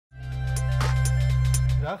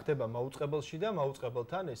რა ხდება მაუწყებელში და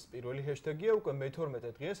მაუწყებელთან ეს პირველი ჰეშთეგია უკვე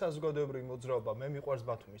მე-12 დღეა საზოგადოებრივი მოძრაობა მე მიყვარს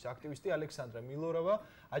ბათუმის აქტივისტი ალექსანდრე მილორავა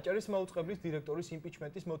აჭარის მაუწყებლის დირექტორის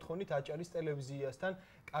იმპიჩმენტის მოთხოვნით აჭარის ტელევიზიასთან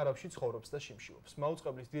კარავში ცხოვრობს და შიმშილობს.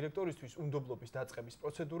 მაუწყებლის დირექტორისთვის უნდობლობის დაწყების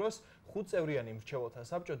პროცედურას 5 წევრიანი მრჩეველთა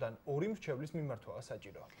საბჭოდან 2 მრჩევლის მიმართვა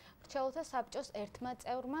საჭიროა. მრჩეველთა საბჭოს ერთმა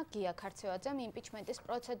წევრმა გია ქარცევაძემ იმპიჩმენტის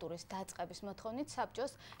პროცედურის დაწყების მოთხოვნით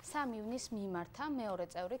საბჭოს 3 ივნის მიმართა, მეორე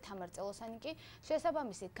წევრი თამარ წელოსანი კი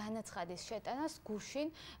შესაბამისი განაცხადის შეტანას გუშინ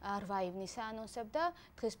 8 ივნისს აანონსებდა.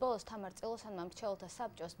 დღის ბოლოს თამარ წელოსანმა მრჩეველთა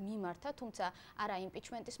საბჭოს მიმართა, თუმცა არა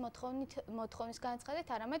იმპიჩმენტის მოთხოვნის განაცხადით,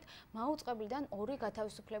 არამედ მაუწყებლიდან 2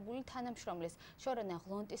 გათავისუფლებული თანამშრომლის შორენა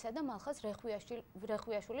ღლონტისა და მალხაზ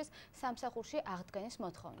რეხვიაშვილის სამსახურში აღდგენის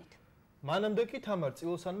მოთხოვნით. მანამდე კი თამარ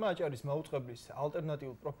წილოსანმა აჭარის მაუწყებლის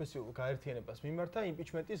ალტერნატიულ პროფესიულ გაერთიანებას მიმართა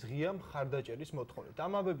იმპიჩმენტის ღია მხარდაჭერის მოთხოვნით.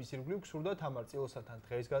 ამავების ირგვლივ გსურდა თამარ წილოსანთან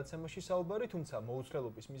დღეს გადაცემაში საუბარი, თუმცა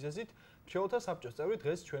მოუცვლელობის მიზეზით მრჩეველთა საბჭოს წევრი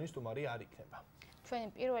დღეს ჩვენი სტუმარი არ იქნება. ჩვენი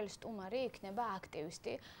პირველი სტუმარი იქნება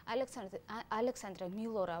აქტივისტი ალექსანდრე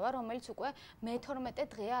მილორავა, რომელიც უკვე მე-12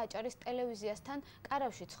 დღეა აჭარის ტელევიზიასთან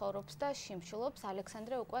კარავში ცხოვრობს და შიმშილობს.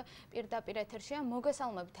 ალექსანდრე უკვე პირდაპირ ეთერშია.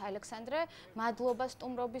 მოგესალმებით ალექსანდრე, მადლობა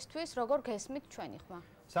სტუმრობისთვის. როგორ გესმით ჩვენი ხმა?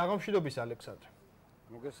 საღამოშიდობის ალექსანდრე.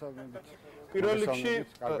 მოგესალმებით. პირველ რიგში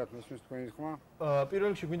კარგად მესმის თქვენი ხმა.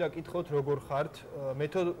 პირველ რიგში მინდა კითხოთ როგორ ხართ?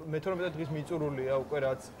 მე-12 დღის მიწურულია უკვე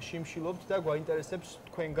რაც შიმშილობთ და გვაინტერესებს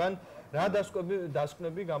თქვენგან რა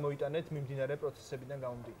დასკვნები გამოიტანეთ მიმდინარე პროცესებიდან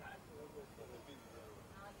გამომდინარე?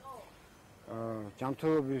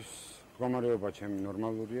 ჯანმრთელობის მდგომარეობა ჩემი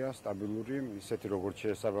ნორმალურია, სტაბილური, ისეთი როგორც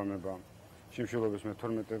შეესაბამება შიმშილობის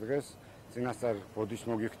მე-12 დღეს. წინასწარ ბოდის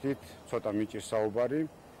მოგიხდით, ცოტა მიჭირს საუბარი.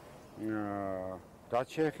 რაც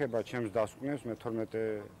შეეხება ჩემს დასკვნებს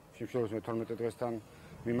შიმშილობის მე-12 დღესთან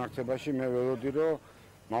მიმართებაში, მე ველოდი, რომ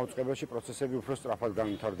მაუწყებელში პროცესები უფრო სწრაფად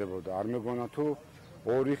განვითარდებოდა. არ მეგონა თუ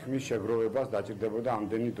 2 ხმის შეგროვებას დაჭირდებოდა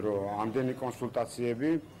ამდენი დრო, ამდენი კონსულტაციები,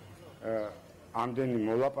 ამდენი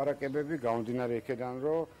მოლაპარაკებები, გამომდინარე იქედან,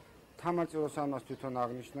 რომ თამარ წილოსანმას თვითონ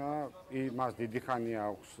აღნიშნა, მას დიდი ხანი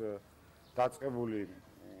აქვს დაწყებული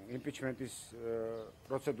იმპიჩმენტის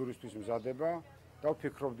პროცედურისთვის მზადება და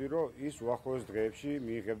ვფიქრობდი, რომ ის უახლოეს დღეებში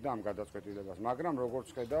მიიღებდა ამ გადაწყვეტილებას. მაგრამ როგორც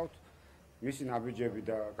ხედავთ, მისი ნაბიჯები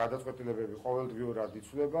და გადაწყვეტილებები ყოველდღიურად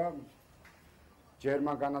იცვლება. ჯერ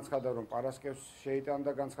მან განაცხადა, რომ პარასკევს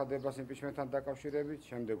შეიტანდა განცხადებას იმპიჩმენტთან დაკავშირებით,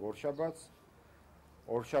 შემდეგ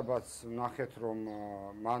ორშაბათს ვნახეთ, რომ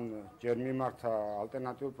მან ჯერ მიმართა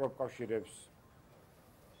ალტერნატიულ პროფკავშირებს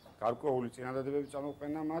გარკვეული წინადადებები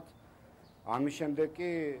წამოყენა მათ. ამის შემდეგ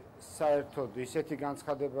კი საერთოდ ისეთი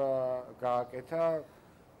განცხადება გააკეთა,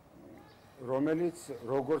 რომელიც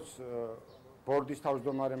როგორც ბორდის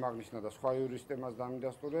თავმჯდომარემ აღნიშნა და სხვა იურისტებმა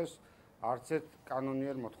დამიდასტურეს, არც ერთ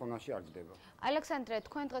კანონიერ მოთხოვნაში არ ჯდება. ალექსანდრე,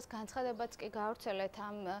 თქვენ დღეს განცხადებაც კი გავრცელეთ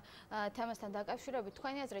ამ თემასთან დაკავშირებით.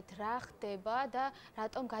 თქვენი აზრით რა ხდება და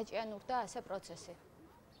რატომ გაჭიანურდა ასე პროცესი?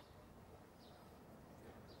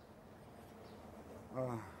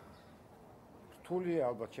 რთულია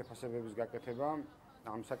ალბათ შეფასებების გაკეთება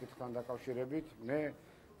ამ საკითხთან დაკავშირებით. მე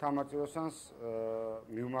თამარ წილოსანს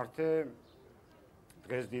მივმართე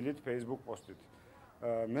დღეს დილით Facebook პოსტით.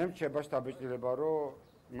 მე მრჩება შთაბეჭდილება, რომ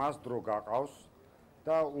მას დრო გაყავს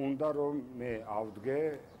და უნდა რომ მე ავდგე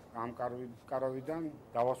ამ კარავიდან,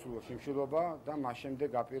 დავასრულო შიმშილობა და მას შემდეგ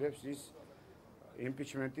აპირებს ის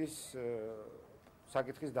იმპიჩმენტის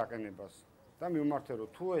საკითხის დაყენებას. და მივმართე, რომ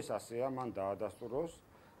თუ ეს ასეა, მან დაადასტუროს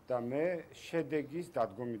და მე შედეგის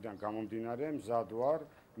დადგომიდან გამომდინარე მზად ვარ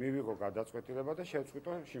მივიღო გადაწყვეტილება და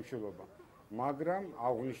შევწყვიტო შიმშილობა. მაგრამ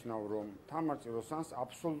აღვნიშნავ, რომ თამარ წილოსანს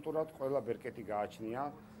აბსოლუტურად ყველა ბერკეტი გააჩნია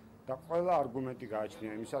და ყველა არგუმენტი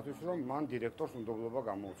გააჩნია იმისათვის, რომ მან დირექტორს უნდობლობა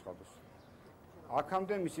გამოუცხადოს.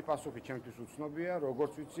 აქამდე მისი პასუხი ჩემთვის უცნობია,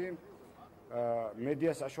 როგორც ვიცი,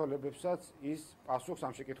 მედია საშუალებებსაც ის პასუხს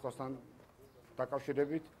ამ შეკითხვასთან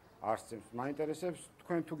დაკავშირებით არ სცემს. მაინტერესებს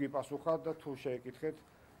თქვენ თუ გიპასუხათ და თუ შეეკითხეთ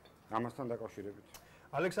ამასთან დაკავშირებით.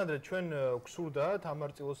 ალექსანდრე, ჩვენ გსურდა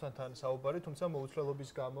თამარ წილოსანთან საუბარი, თუმცა მოუცვლელობის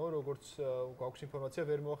გამო, როგორც გვაქვს ინფორმაცია,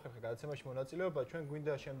 ვერ მოახერხა გადაცემაში მონაწილეობა. ჩვენ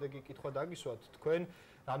გვინდა შემდეგი კითხვა დაგისვათ. თქვენ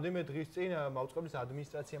რამდენიმე დღის წინ მაუწყებლის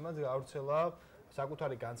ადმინისტრაციამ გაავრცელა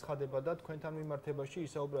საკუთარი განცხადება და თქვენთან მიმართებაში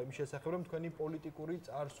ისაუბრა იმის შესახებ, რომ თქვენი პოლიტიკური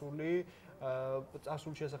წარსულის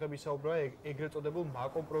შესახებ ისაუბრა ეგრეთ წოდებულ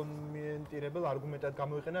მაკომპრომენტირებელ არგუმენტად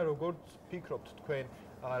გამოიყენა, როგორც ფიქრობთ თქვენ,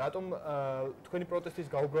 რატომ თქვენი პროტესტის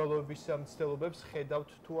გაუბრალოების მცდელობებს ხედავთ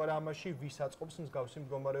თუ არა ამაში, ვის აწყობს მსგავსი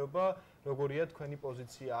მდგომარეობა, როგორია თქვენი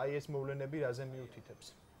პოზიცია, აი ეს მოვლენები რაზე მიუთითებს?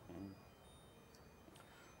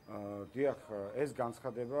 დიახ, ეს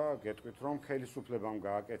განცხადება გეტყვით, რომ ხელისუფლებამ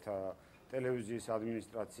გააკეთა ტელევიზიის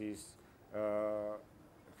ადმინისტრაციის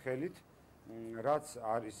ხელით, რაც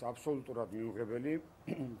არის აბსოლუტურად მიუღებელი.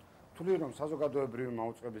 თვლი რომ საზოგადოებრივი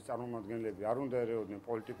მაუწყებლის წარმომადგენლები არ უნდა ერეოდნენ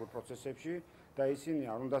პოლიტიკურ პროცესებში და ისინი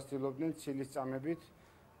არ უნდა ცდილობდნენ ცილის წამებით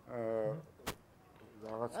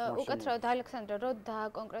რაღაც უკეთრად ალექსანდრე, რომ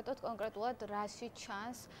კონკრეტულად რაში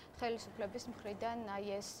ჩანს ხელისუფლების მხრიდან აი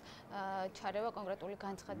ეს ჩარევა კონკრეტული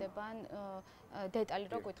განცხადება ან დეტალი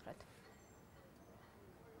რო გითხრათ.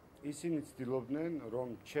 ისინი ცდილობდნენ რომ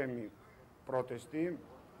ჩემი პროტესტი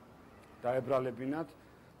დაებრალებინათ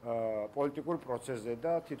პოლიტიკურ პროცესზე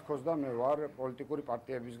და თითქოს და მე ვარ პოლიტიკური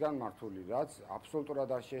პარტიებისგან მართული, რაც აბსოლუტურად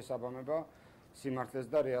არ შეესაბამება სიმართლეს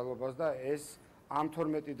და რეალობას და ეს ამ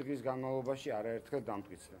 12 დღის განმავლობაში არაერთხელ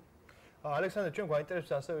დამტკიცდა. ალექსანდრე, ჩვენ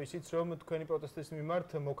გვაინტერესებს ასევე ისიც, რომ თქვენი პროტესტის მიმართ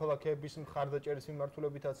მოქალაქეების მხარდაჭერის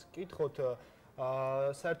მიმართულებითაც გკითხოთ,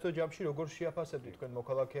 საერთო ჯამში როგორ შეაფასებთ თქვენ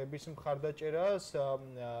მოქალაქეების მხარდაჭერას,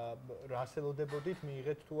 რას ელოდებოდით,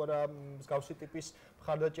 მიიღეთ თუ არა მსგავსი ტიპის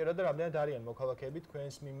მხარდაჭერა და რამდენად არიან მოქალაქეები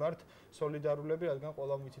თქვენს მიმართ სოლიდარულები, რადგან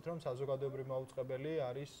ყველამ ვიცით, რომ საზოგადოებრივი მაუწყებელი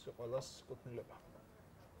არის ყველას კუთვნილება.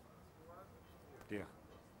 დიახ.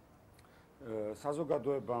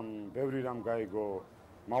 საზოგადოებამ ბევრი რამ გაიგო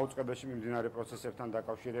მაუწყებელში მიმდინარე პროცესებთან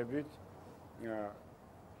დაკავშირებით.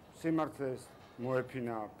 სიმართლეს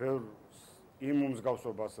მოეფინა ბევრ იმ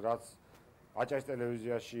უმსგავსობას, რაც აჭარის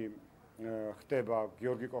ტელევიზიაში ხდება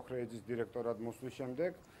გიორგი კოხრეიძის დირექტორად მოსვლის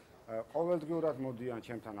შემდეგ. ყოველდღიურად მოდიან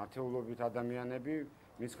ჩემთან ათეულობით ადამიანები,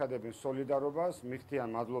 მიცხადებენ სოლიდარობას, მიხდიან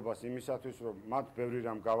მადლობას იმისათვის, რომ მათ ბევრი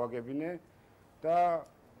რამ გავაგებინე და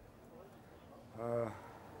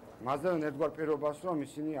მასდევენ ერთგვარ პირობას, რომ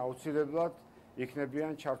ისინი აუცილებლად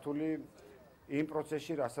იქნებიან ჩართული იმ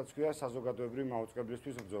პროცესში, რასაც ქვია საზოგადოებრივი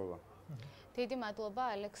მაუწყებლისთვის ბრძოლა. დიდი მადლობა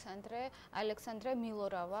ალექსანდრე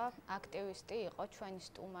მილორავა, აქტივისტი იყო ჩვენი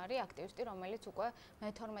სტუმარი, აქტივისტი, რომელიც უკვე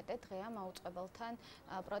მე-12 დღეა მაუწყებელთან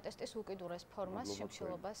პროტესტის უკიდურეს ფორმას,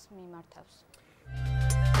 შიმშილობას მიმართავს.